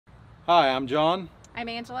Hi, I'm John. I'm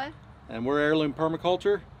Angela. And we're Heirloom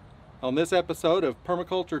Permaculture. On this episode of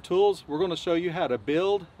Permaculture Tools, we're going to show you how to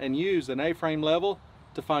build and use an A-frame level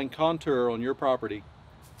to find contour on your property.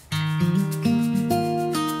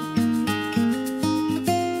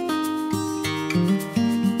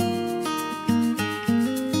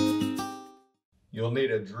 You'll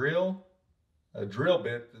need a drill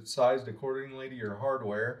bit that's sized accordingly to your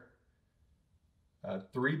hardware,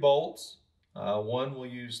 3 bolts. One will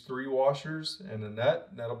use 3 washers and a nut,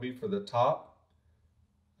 and that'll be for the top.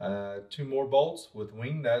 2 more bolts with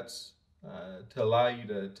wing nuts to allow you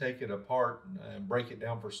to take it apart and break it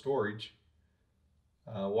down for storage.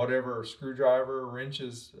 Whatever screwdriver,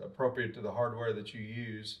 wrenches appropriate to the hardware that you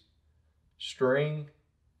use. String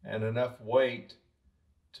and enough weight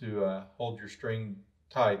to hold your string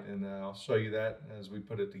tight, and I'll show you that as we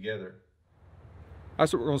put it together. All right,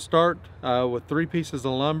 so we're going to start with 3 pieces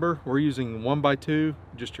of lumber. We're using 1x2,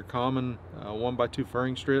 just your common 1x2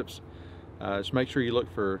 furring strips. Just make sure you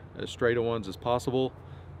look for as straight of ones as possible.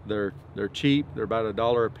 They're cheap. They're about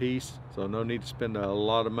 $1 a piece, so no need to spend a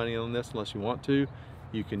lot of money on this unless you want to.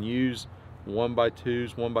 You can use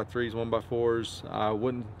 1x2s, 1x3s, 1x4s. I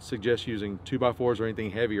wouldn't suggest using 2x4s or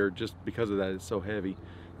anything heavier just because of that. It's so heavy.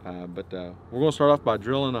 But we're going to start off by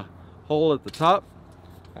drilling a hole at the top,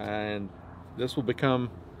 and this will become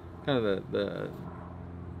kind of the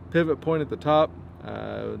pivot point at the top.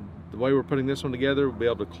 The way we're putting this one together, we'll be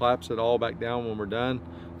able to collapse it all back down when we're done.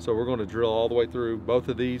 So we're going to drill all the way through both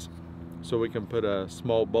of these so we can put a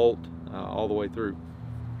small bolt all the way through.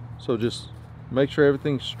 So just make sure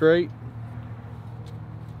everything's straight.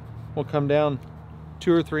 We'll come down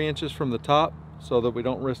 2 or 3 inches from the top so that we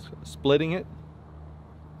don't risk splitting it.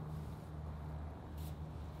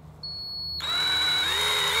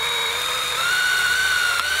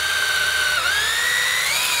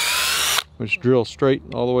 Just drill straight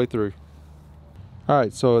all the way through. All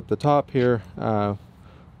right, so at the top here,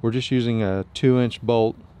 we're just using a 2-inch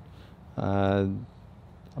bolt. I'm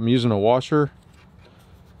using a washer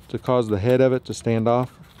to cause the head of it to stand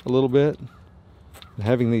off a little bit. And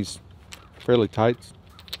having these fairly tight,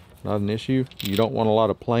 not an issue. You don't want a lot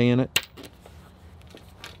of play in it.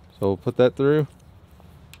 So we'll put that through.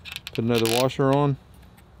 Put another washer on.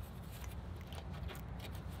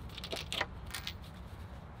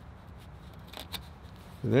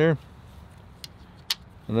 There,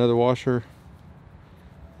 another washer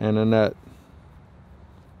and a nut.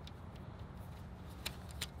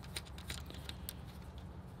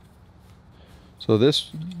 So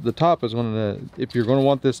the top is going to, if you're going to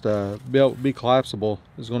want this to be collapsible,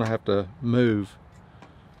 is going to have to move.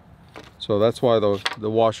 So that's why the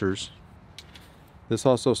washers. This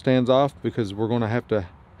also stands off because we're going to have to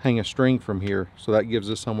hang a string from here, so that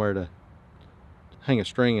gives us somewhere to hang a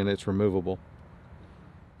string, and it's removable.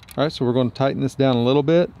 All right, so we're going to tighten this down a little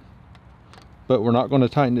bit, but we're not going to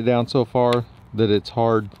tighten it down so far that it's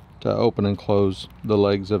hard to open and close the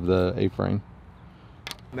legs of the A-frame.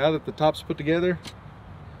 Now that the top's put together,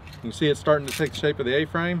 you can see it's starting to take the shape of the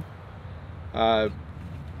A-frame. How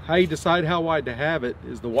you decide how wide to have it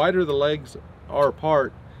is the wider the legs are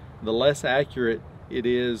apart, the less accurate it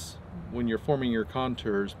is when you're forming your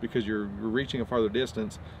contours because you're reaching a farther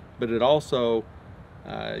distance, but it also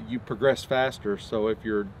you progress faster. So if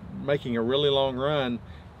you're making a really long run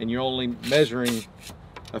and you're only measuring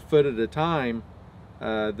a foot at a time,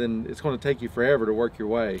 then it's going to take you forever to work your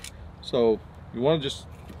way. So you want to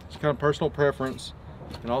it's kind of personal preference,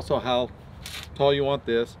 and also how tall you want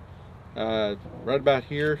this. Right about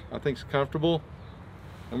here I think is comfortable,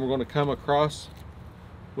 and we're going to come across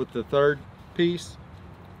with the 3rd piece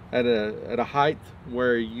at a height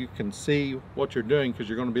where you can see what you're doing, because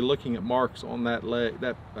you're going to be looking at marks on that leg,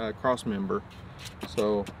 that cross member.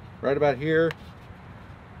 So right about here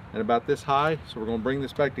and about this high. So we're going to bring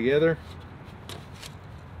this back together,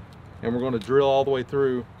 and we're going to drill all the way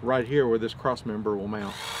through right here where this cross member will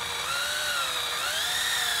mount.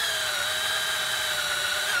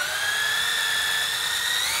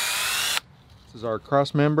 This is our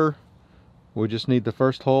cross member. We just need the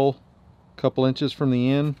first hole a couple inches from the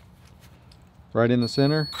end, right in the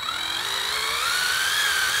center.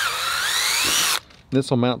 This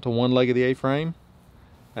will mount to one leg of the A-frame,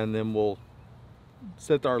 and then we'll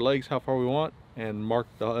set our legs how far we want and mark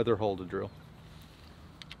the other hole to drill.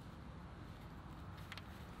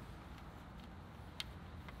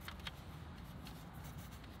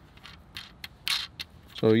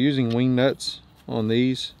 So using wing nuts on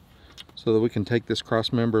these so that we can take this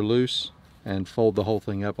cross member loose and fold the whole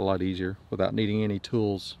thing up a lot easier without needing any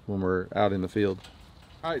tools when we're out in the field.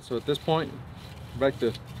 All right, so at this point, back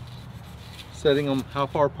to setting them how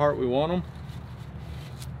far apart we want them.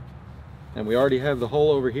 And we already have the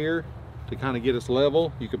hole over here to kind of get us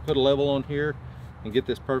level. You could put a level on here and get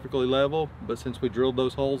this perfectly level, but since we drilled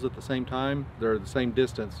those holes at the same time, they're the same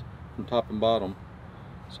distance from top and bottom.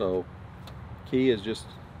 So key is just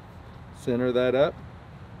center that up.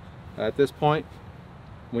 At this point,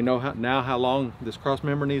 we know now how long this cross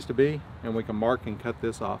member needs to be, and we can mark and cut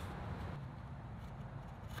this off.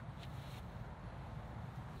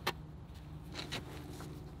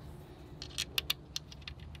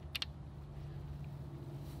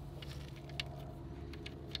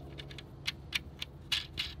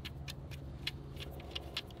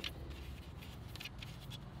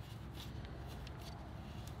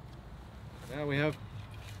 Now we have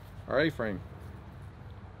our A-frame.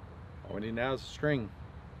 All we need now is a string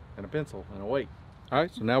and a pencil and a weight. All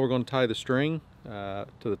right, so now we're going to tie the string to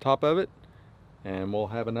the top of it, and we'll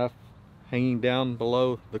have enough hanging down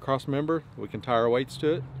below the cross member. We can tie our weights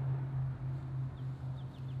to it.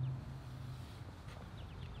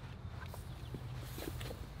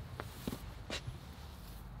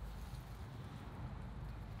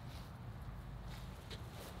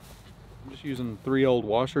 I'm just using 3 old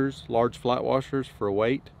washers, large flat washers for a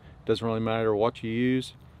weight. Doesn't really matter what you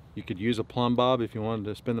use. You could use a plumb bob if you wanted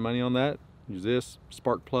to spend the money on that. Use this,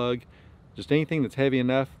 spark plug, just anything that's heavy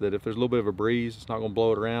enough that if there's a little bit of a breeze, it's not going to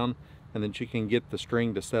blow it around, and then you can get the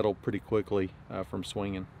string to settle pretty quickly from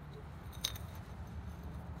swinging.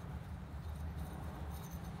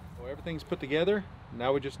 Well, everything's put together.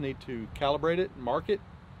 Now we just need to calibrate it, mark it,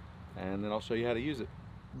 and then I'll show you how to use it.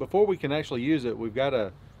 Before we can actually use it, we've got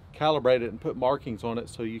to calibrate it and put markings on it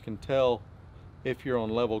so you can tell if you're on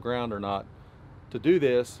level ground or not. To do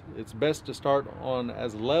this, it's best to start on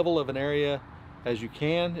as level of an area as you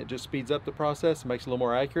can. It just speeds up the process and makes it a little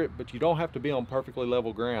more accurate, but you don't have to be on perfectly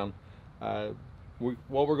level ground.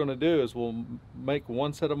 What we're going to do is we'll make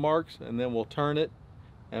one set of marks, and then we'll turn it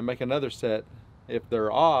and make another set. If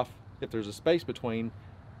they're off, if there's a space between,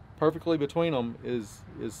 perfectly between them is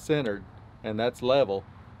centered, and that's level.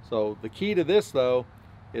 So the key to this though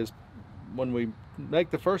is when we make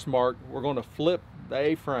the first mark, we're going to flip the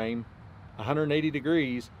A-frame 180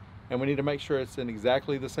 degrees, and we need to make sure it's in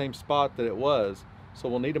exactly the same spot that it was. So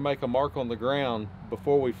we'll need to make a mark on the ground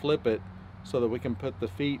before we flip it so that we can put the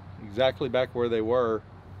feet exactly back where they were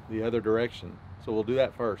the other direction. So we'll do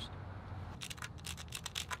that first.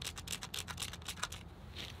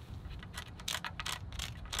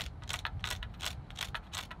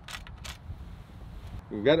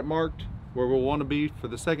 We've got it marked where we'll want to be for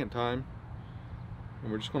the second time,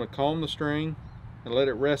 and we're just going to comb the string and let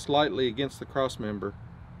it rest lightly against the cross member.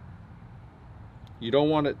 You don't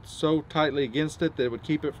want it so tightly against it that it would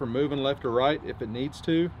keep it from moving left or right if it needs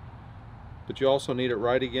to, but you also need it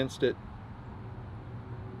right against it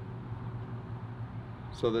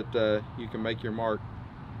so that you can make your mark.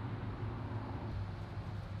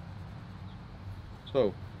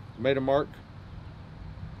 So, made a mark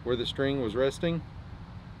where the string was resting.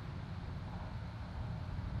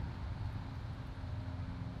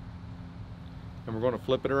 And we're going to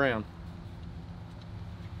flip it around.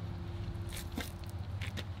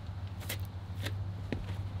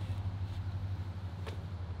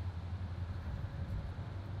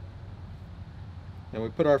 And we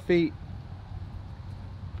put our feet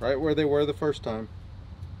right where they were the first time.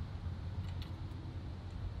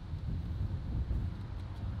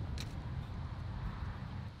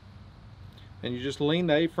 And you just lean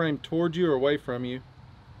the A-frame towards you or away from you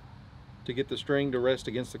to get the string to rest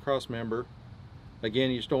against the cross member.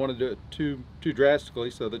 Again, you just don't want to do it too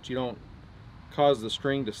drastically so that you don't cause the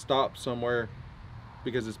string to stop somewhere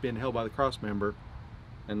because it's being held by the cross member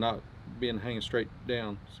and not being hanging straight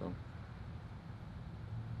down. So,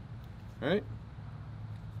 all right.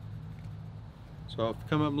 So if you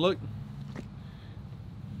come up and look,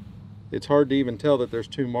 it's hard to even tell that there's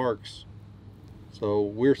 2 marks. So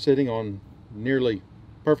we're sitting on nearly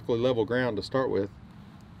perfectly level ground to start with.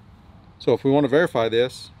 So if we want to verify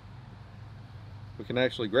this, we can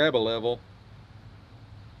actually grab a level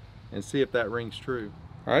and see if that rings true.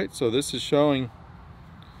 Alright, so this is showing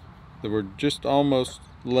that we're just almost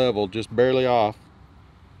level, just barely off.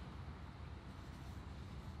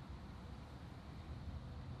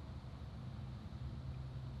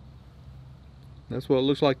 That's what it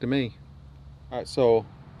looks like to me. Alright, so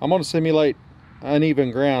I'm going to simulate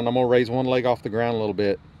uneven ground. I'm going to raise one leg off the ground a little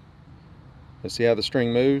bit. Let's see how the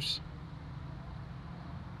string moves.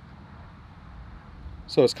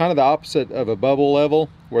 So it's kind of the opposite of a bubble level,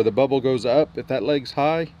 where the bubble goes up if that leg's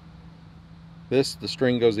high. The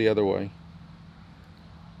string goes the other way.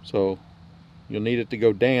 So you'll need it to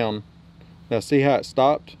go down. Now see how it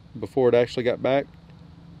stopped before it actually got back?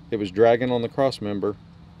 It was dragging on the cross member.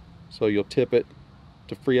 So you'll tip it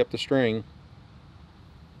to free up the string.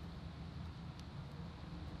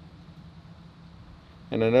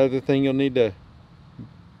 And another thing you'll need to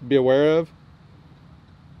be aware of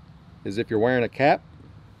is if you're wearing a cap,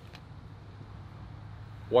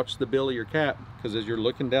 watch the bill of your cap, because as you're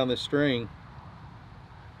looking down this string,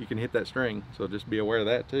 you can hit that string. So just be aware of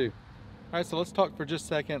that too. All right, so let's talk for just a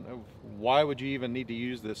second of why would you even need to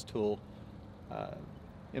use this tool.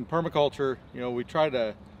 In permaculture, you know, we try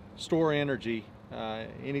to store energy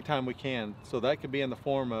anytime we can. So that could be in the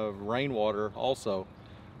form of rainwater also.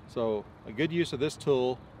 So a good use of this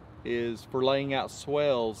tool is for laying out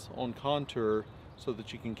swales on contour so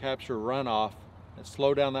that you can capture runoff and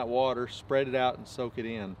slow down that water, spread it out and soak it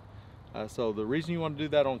in. So the reason you want to do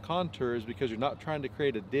that on contour is because you're not trying to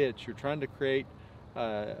create a ditch, you're trying to create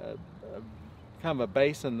kind of a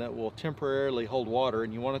basin that will temporarily hold water,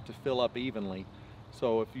 and you want it to fill up evenly.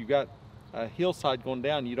 So if you've got a hillside going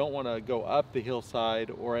down, you don't want to go up the hillside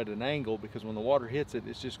or at an angle, because when the water hits it,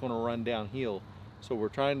 it's just going to run downhill. So we're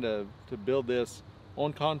trying to build this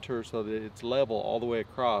on contour so that it's level all the way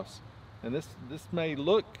across. And this may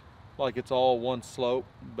look like it's all one slope,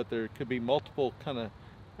 but there could be multiple kind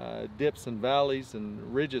of dips and valleys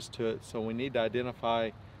and ridges to it. So we need to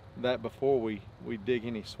identify that before we dig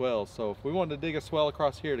any swells. So if we wanted to dig a swell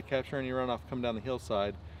across here to capture any runoff come down the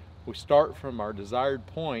hillside, we start from our desired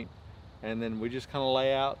point, and then we just kind of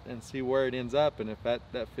lay out and see where it ends up, and if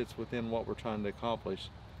that fits within what we're trying to accomplish.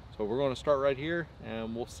 So we're going to start right here,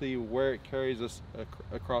 and we'll see where it carries us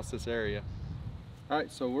across this area. All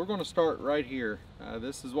right, so we're going to start right here.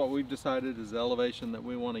 This is what we've decided is the elevation that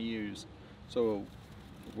we want to use. So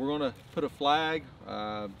we're going to put a flag,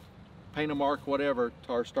 paint a mark, whatever,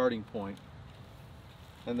 to our starting point.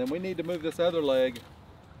 And then we need to move this other leg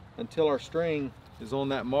until our string is on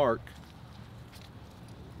that mark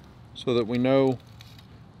so that we know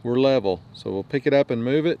we're level. So we'll pick it up and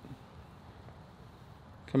move it,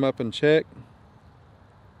 come up and check.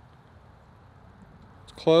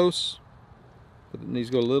 It's close, but it needs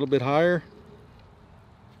to go a little bit higher.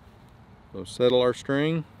 So settle our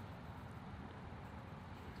string.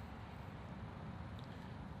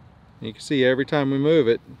 And you can see every time we move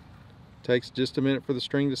it, it takes just a minute for the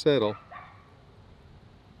string to settle.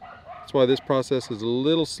 That's why this process is a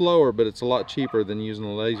little slower, but it's a lot cheaper than using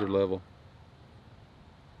a laser level.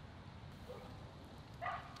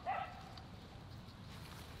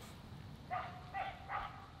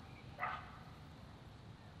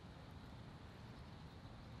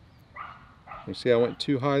 You see I went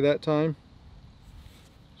too high that time.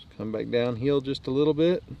 Just come back downhill just a little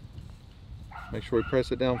bit. Make sure we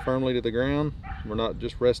press it down firmly to the ground. We're not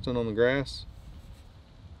just resting on the grass.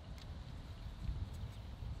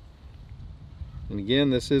 And again,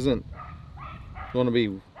 this isn't going to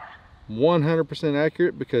be 100%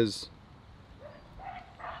 accurate because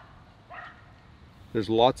there's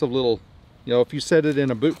lots of little, you know, if you set it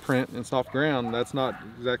in a boot print in soft ground, that's not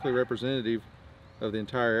exactly representative of the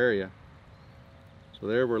entire area. So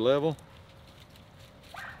there, we're level.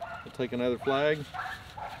 We'll take another flag,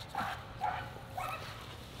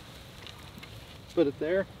 put it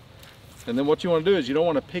there, and then what you want to do is you don't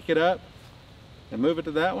want to pick it up and move it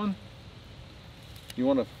to that one. You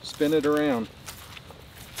want to spin it around.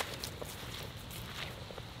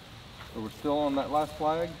 So we're still on that last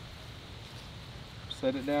flag.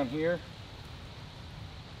 Set it down here.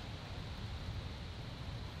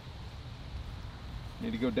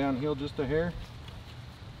 Need to go downhill just a hair.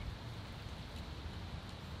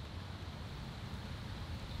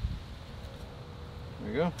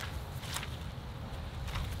 There you go.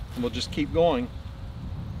 And we'll just keep going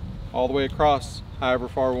all the way across, however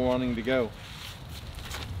far we're wanting to go.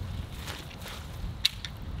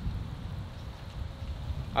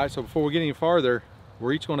 All right, so before we get any farther,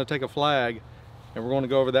 we're each going to take a flag and we're going to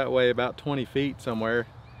go over that way about 20 feet somewhere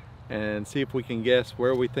and see if we can guess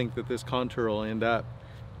where we think that this contour will end up.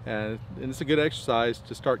 And it's a good exercise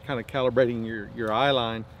to start kind of calibrating your eye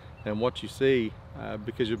line and what you see,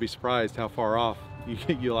 because you'll be surprised how far off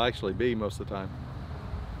you'll actually be most of the time.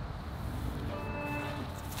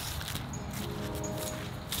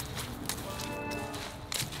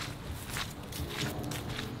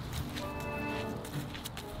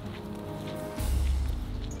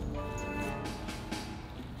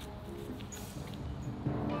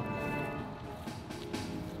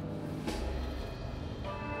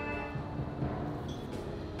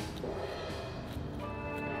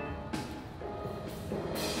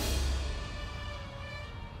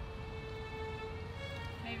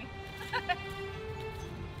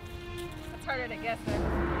 It's harder to guess there.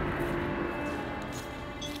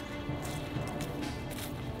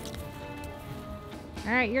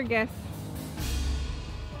 All right, your guess.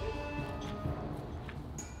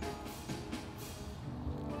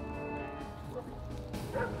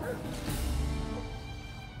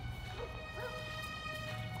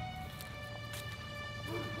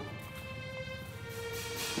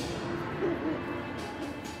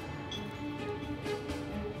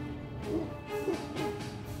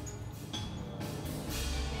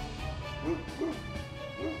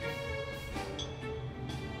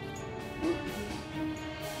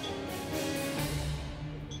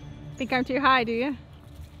 Think I'm too high, do you?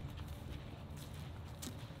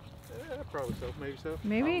 Probably so, maybe so.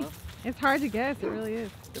 Maybe. It's hard to guess, it really is.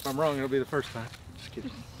 If I'm wrong, it'll be the first time. Just kidding.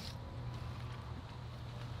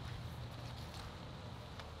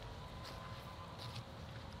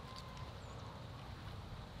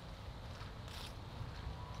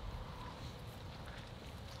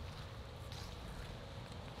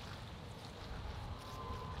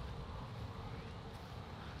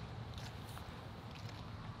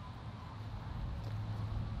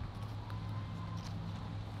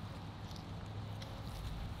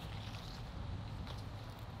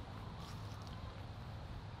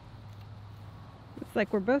 It's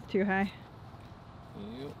like we're both too high.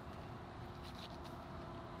 Yep.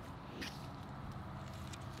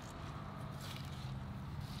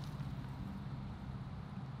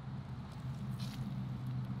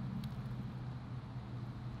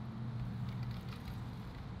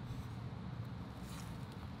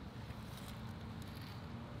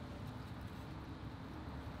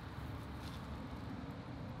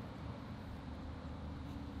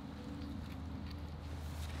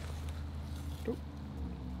 Nope.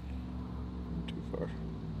 Too far.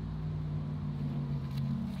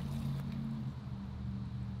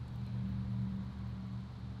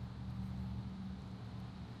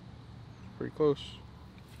 Pretty close.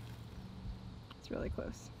 It's really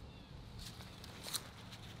close.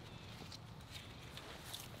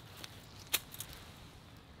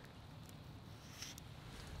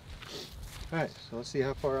 Alright, so let's see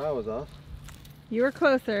how far I was off. You were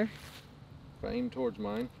closer. If I aim towards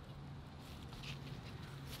mine.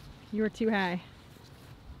 You were too high.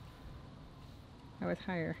 I was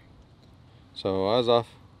higher. So I was off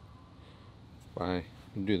by,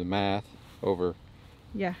 do the math, over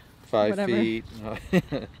Yeah. 5 whatever. feet. So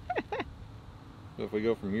if we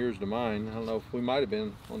go from yours to mine, I don't know if we might have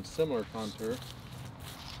been on similar contour. As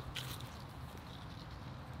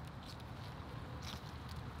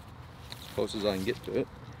close as I can get to it.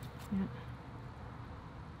 Yeah.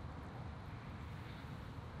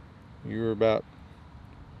 You were about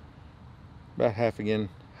half again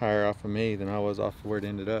higher off of me than I was off of where it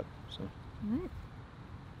ended up. So, Right.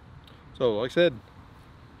 so like I said,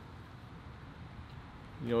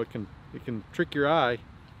 you know, it can trick your eye.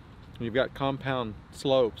 When you've got compound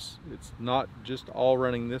slopes, it's not just all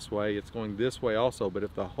running this way, it's going this way also. But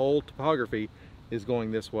if the whole topography is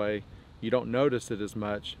going this way, you don't notice it as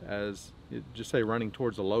much as it, just say running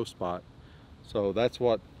towards a low spot. So that's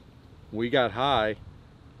what we got high,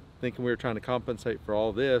 thinking we were trying to compensate for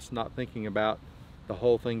all this, not thinking about the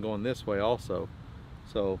whole thing going this way also.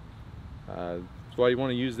 So that's why you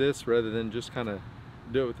want to use this rather than just kind of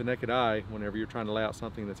do it with the naked eye whenever you're trying to lay out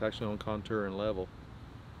something that's actually on contour and level.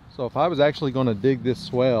 So if I was actually going to dig this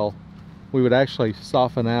swale, we would actually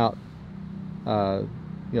soften out you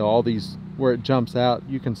know, all these where it jumps out.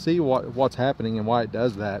 You can see what's happening and why it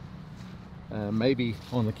does that. Maybe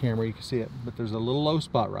on the camera you can see it, but there's a little low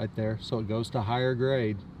spot right there, so it goes to higher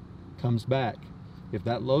grade, comes back. If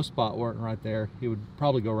that low spot weren't right there, it would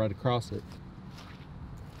probably go right across it.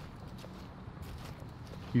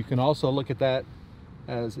 You can also look at that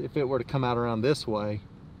as if it were to come out around this way,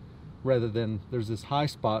 rather than there's this high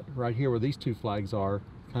spot right here where these two flags are,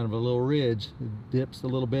 kind of a little ridge. It dips a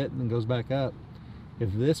little bit and then goes back up.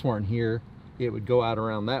 If this weren't here, it would go out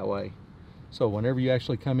around that way. So whenever you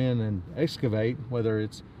actually come in and excavate, whether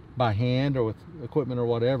it's by hand or with equipment or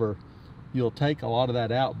whatever, you'll take a lot of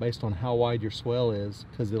that out based on how wide your swell is,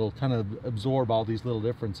 because it'll kind of absorb all these little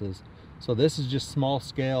differences. So this is just small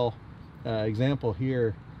scale example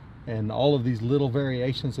here, and all of these little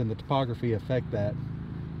variations in the topography affect that.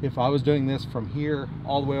 If I was doing this from here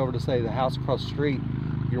all the way over to say the house across the street,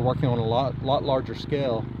 you're working on a lot larger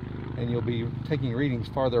scale, and you'll be taking readings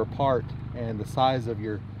farther apart, and the size of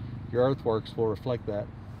your earthworks will reflect that.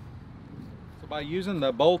 So by using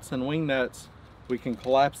the bolts and wing nuts, we can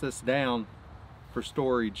collapse this down for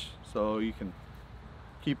storage, so you can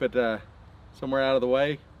keep it somewhere out of the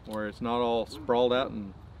way where it's not all sprawled out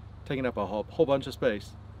and taking up a whole bunch of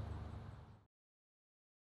space.